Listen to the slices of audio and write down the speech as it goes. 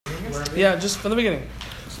Yeah, just from the beginning.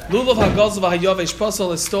 Lulav hagazv hayavesh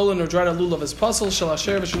pasal is stolen or dried lulav is pasal. Shel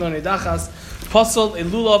asher v'shalon nidachas pasal. A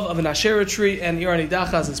lulav of an asherah tree and irani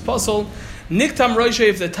dachas is pasal. Niktam roisha,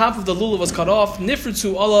 if the top of the lulav was cut off.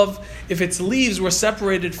 Nifritzu olav, if its leaves were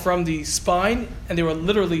separated from the spine and they were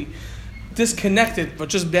literally disconnected but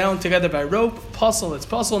just bound together by rope. Pasal, it's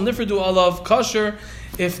pasal. Nifridu olav kosher,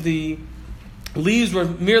 if the leaves were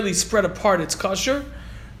merely spread apart, it's kosher.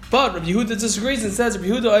 But Rabbi Yehuda disagrees and says, Rabbi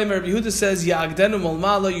Yehuda says, Ya'agdenu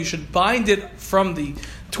malmala, you should bind it from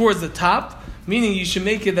towards the top, meaning you should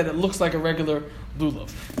make it that it looks like a regular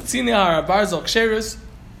lulav. Tzini hara barzal ksheris,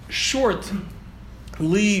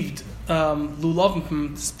 short-leaved lulav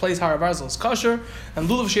from this place hara barzal is kosher, and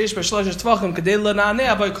lulav sheish b'shlosh tvachim kadei l'na'aneh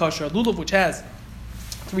abai kosher. Lulav which has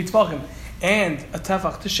 3 tvachim and a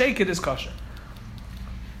tefach to shake it is kosher.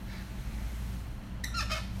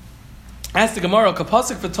 As the Gemara,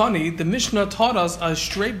 Kapasik Vatani, the Mishnah taught us a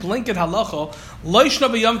straight blanket halacha, Loishna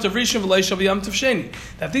b'yam tov rishon v'loishna b'yam tov sheni.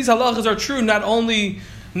 That these halachas are true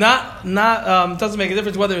doesn't make a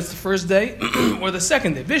difference whether it's the first day or the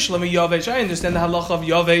second day. Bishlam yavesh, I understand the halacha of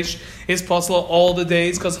yavesh is possible all the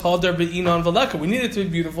days because hadar be'inon v'leka. We need it to be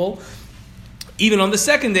beautiful even on the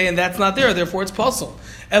second day, and that's not there, therefore it's possible.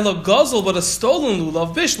 Elo gazel, but a stolen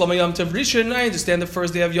lulav, bishlam yom tov rishon, I understand the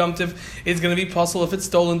first day of yom tov is going to be possible if it's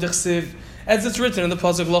stolen dichsiv. As it's written in the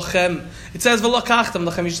pasuk lochem, it says v'lakachtem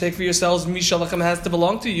lachem, you should take for yourselves. Misha lachem has to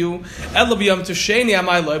belong to you. Elo b'yom tov sheni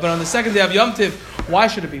amaloi, but on the second day of yom tov, why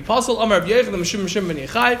should it be possible? Amar Rabbi Yochanan Mishum ben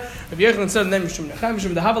Yechai. Rabbi Yochanan said the name Mishum ben Yechai.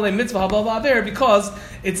 Mishum the Havalei mitzvah haba v'aver, because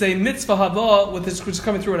it's a mitzvah haba with this which is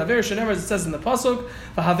coming through an aver. Shenever, as it says in the pasuk,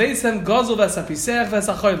 v'haveisem gazel v'sapisech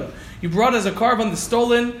v'sachayla. You brought as a carbon the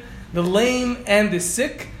stolen, the lame, and the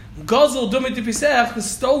sick. Gazel dumit pisech. The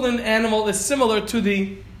stolen animal is similar to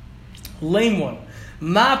the lame one.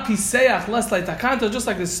 Ma piseach less like takanto, just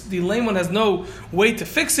like this, the lame one has no way to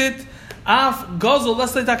fix it. Af gazel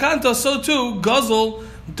less like takanto, so too gazel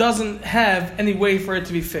doesn't have any way for it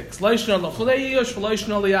to be fixed. Doesn't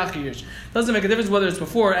make a difference whether it's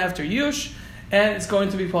before or after yush, and it's going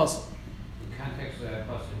to be possible. The context of that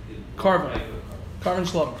pasuk is Carbon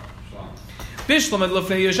shlom. Bishlam and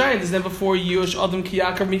lefnei yush, is then before yush adam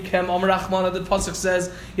kiyakar mikem amar rachmana. The pasuk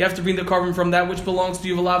says you have to bring the carbon from that which belongs to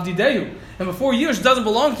you v'lavdi deyu, and before yush doesn't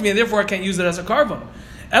belong to me, and therefore I can't use it as a carbon.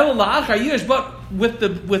 But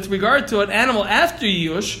with regard to an animal after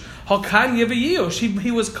yush, hakan yush,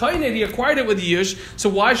 he was kained, he acquired it with yush, so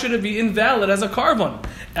why should it be invalid as a carbon?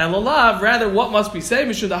 Elalav, rather, what must we say?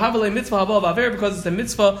 Mishud havalei mitzvah above aver, because it's a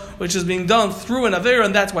mitzvah which is being done through an aver,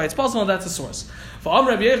 and that's why it's possible, and that's a source.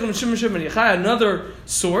 Another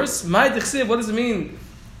source, what does it mean?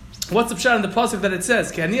 What's the pshat in the pasuk that it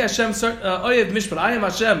says? Ki ani Hashem oyev mishpat, I am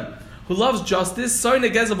Hashem who loves justice, who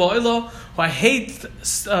I hate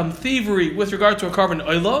thievery with regard to a carbon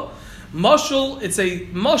oila. Mashal, it's a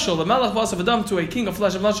mashal, the malach vas of Adam to a king of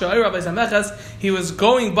flesh of Mashal. He was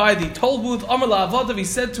going by the toll booth. Amar la'avadav, he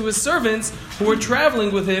said to his servants who were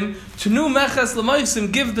traveling with him, to nu meches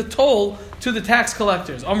l'maysim, give the toll to the tax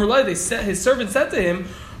collectors. Amar lai, his servant said to him,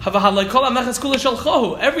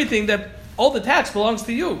 everything that all the tax belongs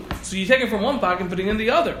to you, so you take it from one pocket and put it in the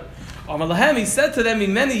other. Amar lahem, he said to them,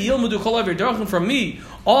 from me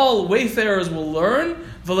all wayfarers will learn,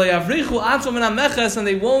 and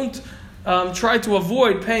they won't try to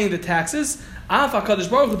avoid paying the taxes. The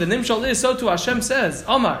nimshal is, so too Hashem says,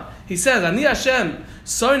 Amar, he says, Ani Hashem,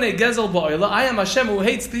 I am Hashem who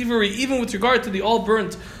hates thievery even with regard to the all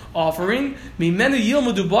burnt offering.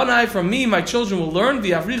 From me my children will learn,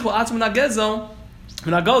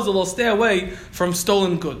 will stay away from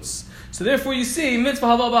stolen goods. So therefore you see, mitzvah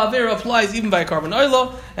haba ba'avera applies even by a carbon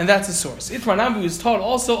oila, and that's a source. Itmar Nambi was taught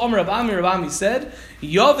also, Amar Rabami said,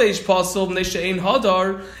 Yavesh pasal b'nei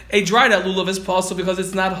hadar, a dried out lulav is pasal because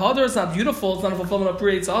it's not hadar, it's not beautiful, it's not a fulfillment of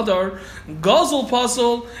prayer, it's hadar. Gazel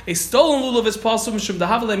pasal, a stolen lulav is pasal, mishum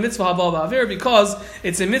dahavalei mitzvah haba ba'avera, because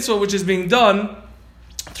it's a mitzvah which is being done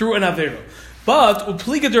through an avera. But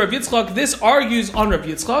Upliga de Rabbi Yitzchak, this argues on Rabbi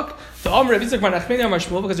Yitzchak. The Amr Rabbi Yitzchak bar Nachmani Amar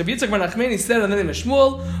Shmuel, because Rabbi Yitzchak bar Nachmani said on the name of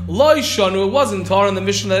Shmuel, Lo Yishanu, it wasn't taught on the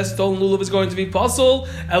Mishnah that stolen lulav is going to be possible.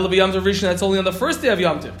 El b'Yom Tov Rishon, that's only on the first day of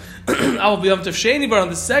Yom Tov. Al b'Yom Tov Sheni, but on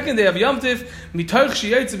the second day of Yom Tov, Mitoch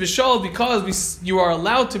Shiyotze b'Shal, because you are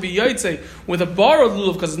allowed to be Yotze with a borrowed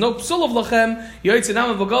lulav, because there's no psul of lachem. Yotze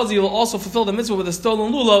Nam v'Gazi, you will also fulfill the mitzvah with a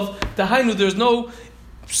stolen lulav. Dahainu, there's no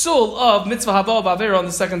psul of mitzvah haba ba'avera on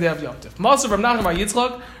the second day of Yom Tov. Maser Rav Nachman bar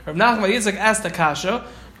Yitzchak, Rav Nachman bar Yitzchak asked the kasha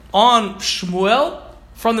on Shmuel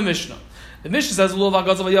from the Mishnah. The Mishnah says lulav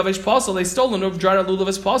hagazel v'yavesh pasol. They stole an dried out lulav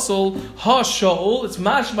is pasol. Ha shaul. It's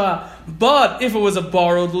mashma. But if it was a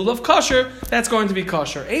borrowed lulav kosher, that's going to be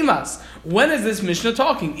kosher. Emas. When is this Mishnah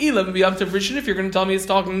talking? Ilav b'yom tiv rishon. If you're going to tell me it's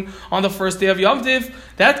talking on the first day of Yom Tiv,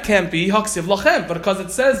 that can't be haksiv lachem. But because it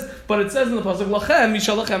says in the pasuk lachem,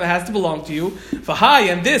 mishal lachem, it has to belong to you.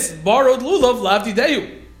 V'hai, and this borrowed lulav lav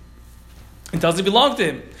dideyu. It doesn't belong to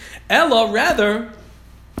him. Ella, rather,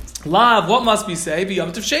 lav, what must we say?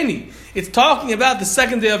 B'yom tiv sheni. It's talking about the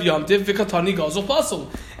second day of Yom Tiv, v'katani gazel pasul.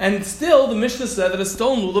 And still, the Mishnah said that a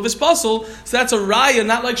stolen lulav is pasul, so that's a raya,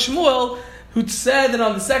 not like Shmuel, who said that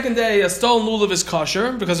on the second day a stolen lulav is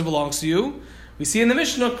kosher, because it belongs to you. We see in the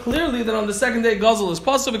Mishnah clearly that on the second day gazel is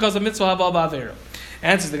pasul, because of mitzvah haba ba'avera.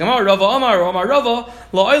 Answers the Gemara, Rava Amar Rava,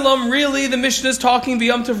 la'olam, really the Mishnah is talking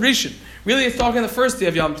b'yom tiv rishon. Really it's talking the first day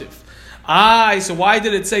of Yom Tiv. So why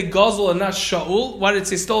did it say gazel and not shaul? Why did it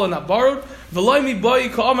say stolen and not borrowed? V'loy mi boy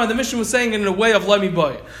ka'amar, the Mishnah was saying in a way of loy mi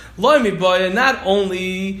boy. Loy mi boy, and not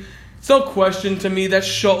only, it's no question to me that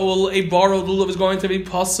shaul, a borrowed lulav, is going to be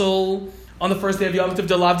pasul on the first day of Yom Tiv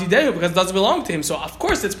delav dideyu, because it doesn't belong to him, so of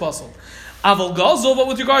course it's pasul. Aval gazel, but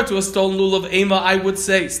with regard to a stolen lulav ema, I would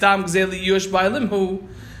say stam gzeli yush ba'alim hu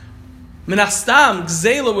minastam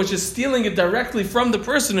gzela, which is stealing it directly from the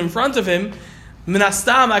person in front of him.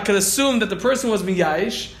 Minastam, I could assume that the person was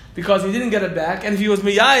miyayish because he didn't get it back, and if he was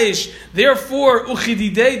miyayish, therefore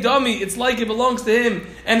uchididei dami, it's like it belongs to him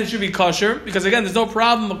and it should be kosher, because again there's no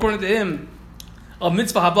problem according to him of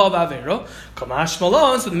mitzvah haba ba'avero. Kamash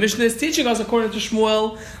malon. So the Mishnah is teaching us according to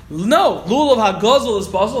Shmuel, no, lulav hagazel is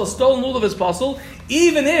possible, a stolen lulav is possible,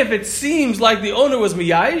 even if it seems like the owner was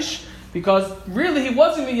miyayish, because really he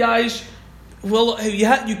wasn't miyayish. Well,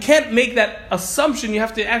 you can't make that assumption. You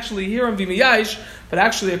have to actually hear him be miyayish. But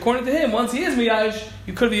actually, according to him, once he is miyayish,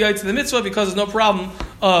 you could be yaitz to the mitzvah because there's no problem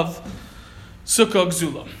of sukkah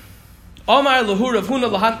gzula. Omar lahur Rav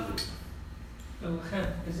Huna lahan.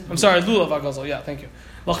 I'm sorry, lulav hagazel. Yeah, thank you.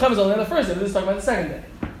 Lachem is only on the first day. But this is talking about the second day.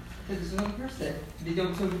 This is on the first day. They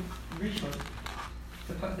don't so rishon.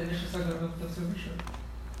 The initial second of the rishon.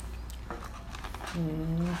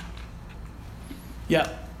 Yeah.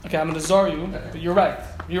 Okay, I'm going to zar you, but you're right.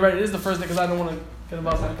 You're right. It is the first day because I don't want to get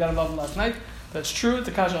involved. I got involved last night. That's true. It's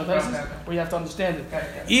a kasha on Taisus, where you have to understand it.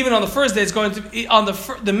 Even on the first day, it's going to be on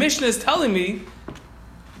the Mishnah is telling me.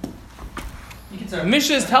 The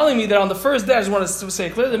Mishnah is telling me that on the first day, I just want to say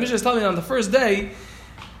it clearly. The Mishnah is telling me that on the first day,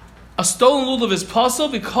 a stolen lulav is possible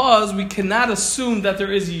because we cannot assume that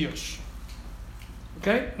there is yush.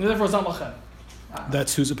 Okay, and therefore it's not lachem.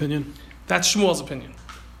 That's whose opinion? That's Shmuel's opinion.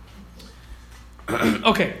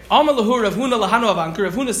 Okay, Amar lahu Rav Huna lahanu avankar.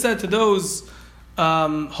 Rav Huna said to those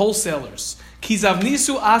wholesalers,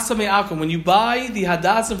 Kizavnisu asa me'akum. When you buy the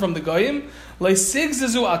hadassim from the goyim,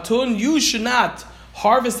 le'sigzazu atun, you should not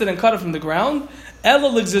harvest it and cut it from the ground. Ela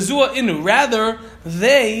ligzazua inu. Rather,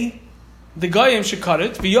 the goyim should cut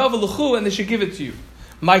it. V'yavaluchu, and they should give it to you.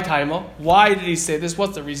 My taima. Why did he say this?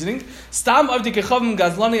 What's the reasoning? Stam avdi kechavim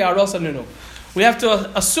gazlani aros anunu. We have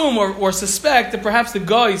to assume or suspect that perhaps the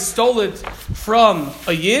guy stole it from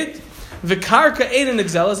a yid. V'karka ein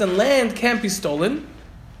exelas, and land can't be stolen,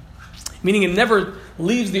 meaning it never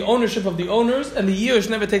leaves the ownership of the owners, and the yish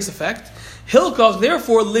never takes effect. Hilkach,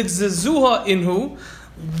 therefore, ligzezuha inhu,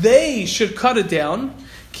 they should cut it down.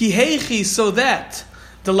 Kihechi, so that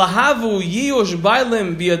the lahavu yish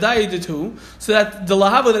bailim biyadayiditu, so that the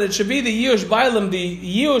lahavu, that it should be the yish bailim,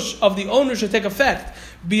 the yish of the owner should take effect.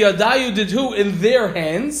 Biyadayu didhu, in their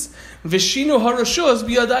hands. Vishinu harashus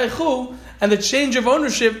biyadaychu, and the change of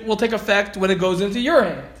ownership will take effect when it goes into your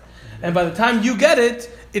hand. And by the time you get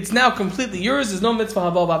it, it's now completely yours. There's no mitzvah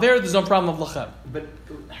habal baver. There's no problem of lachem. But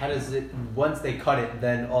how does it? Once they cut it,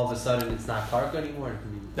 then all of a sudden it's not karka anymore.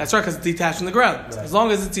 That's right, because it's detached from the ground. Right. As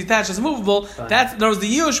long as it's detached, it's movable. That's, in other words, the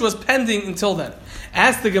yush was pending until then.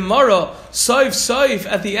 Ask the Gemara, soif,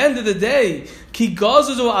 at the end of the day, ki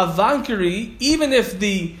gazuzu avankari, even if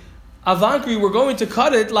the avankari were going to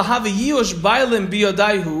cut it, lahava yush bailim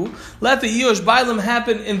biyadaihu, let the yush bailim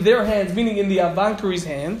happen in their hands, meaning in the avankari's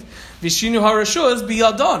hand, vishinu harashuz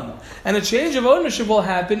biyadon, and a change of ownership will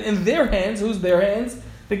happen in their hands. Who's their hands?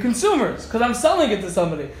 The consumers, because I'm selling it to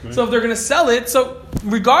somebody. Right. So if they're going to sell it, so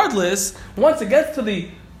regardless, once it gets to the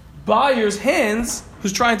buyer's hands,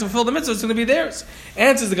 who's trying to fulfill the mitzvah, it's going to be theirs.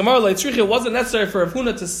 Answers the Gemara, it wasn't necessary for Rav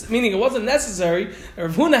Huna to, meaning it wasn't necessary.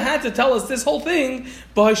 Rav Huna had to tell us this whole thing,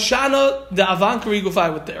 b'hoshana the avankari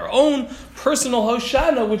gufai, with their own personal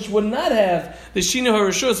hoshana, which would not have the shinu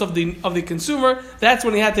harashus of the consumer. That's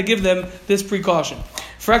when he had to give them this precaution.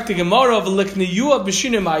 Frak the Gemara of likniyua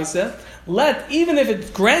b'shinu ma'aseh. even if it's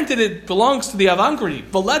granted it belongs to the Avankari,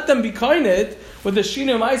 but let them be koined with the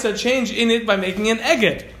Shinu Maisa change in it by making an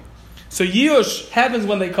Eged. So Yush happens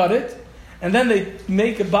when they cut it, and then they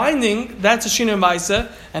make a binding, that's a Shinu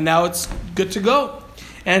Maisa, and now it's good to go.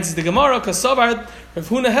 And it's the Gemara, Kasavar, Rav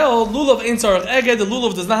Huna held, Lulav Ein Tzarech Eged, the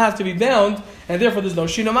Lulav does not have to be bound, and therefore there's no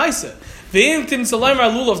Shinu Maisa. Ve'im Tim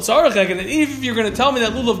Salaymar Lulav Tzarech Eged, and if you're going to tell me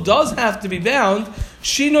that Lulav does have to be bound,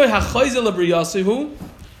 Shinoi HaChoyze Lebriyasehu,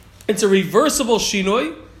 it's a reversible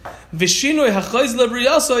Shinoi, V'Shinoi HaChoyze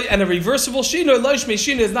Lebriyasehu, and a reversible Shinoi, Loishmei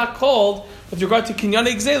Shinoi is not called, with regard to Kinyan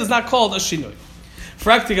Egzel, is not called a Shinoi.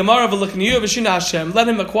 Frakti Gemara v'Lekniyu v'Shina Hashem. Let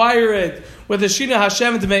him acquire it with the Shina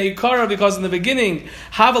Hashem to Me'ikara, because in the beginning,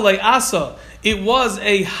 Havalei Asa, it was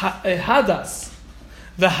a Hadas,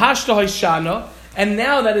 the Hashta Hoshana, and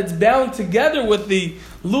now that it's bound together with the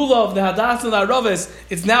Lulav, the Hadas and the Aravis,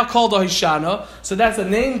 it's now called a Hoshana. So that's a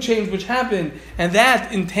name change which happened, and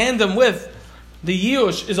that in tandem with the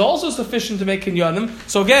Yush is also sufficient to make Kinyanim.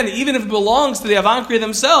 So again, even if it belongs to the Avankri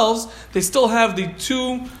themselves, they still have the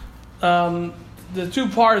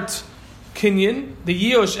two-part Kinyan,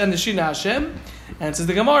 the Yush and the Shina Hashem. And it says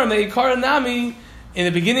the Gemara, Me'ikara Nami, in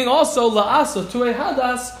the beginning also, La'asa, to a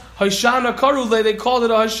Hadas, Hoshana Karule, they called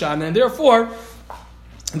it a Hoshana. And therefore,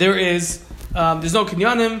 there's no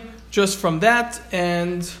Kinyanim just from that,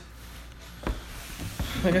 and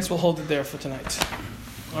I guess we'll hold it there for tonight.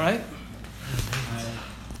 Alright?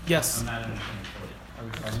 Yes.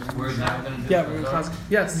 We're not going to do Yeah, we're going to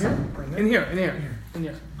yes. In here.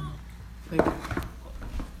 Thank you.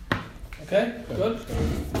 Okay, good?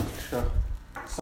 Sure.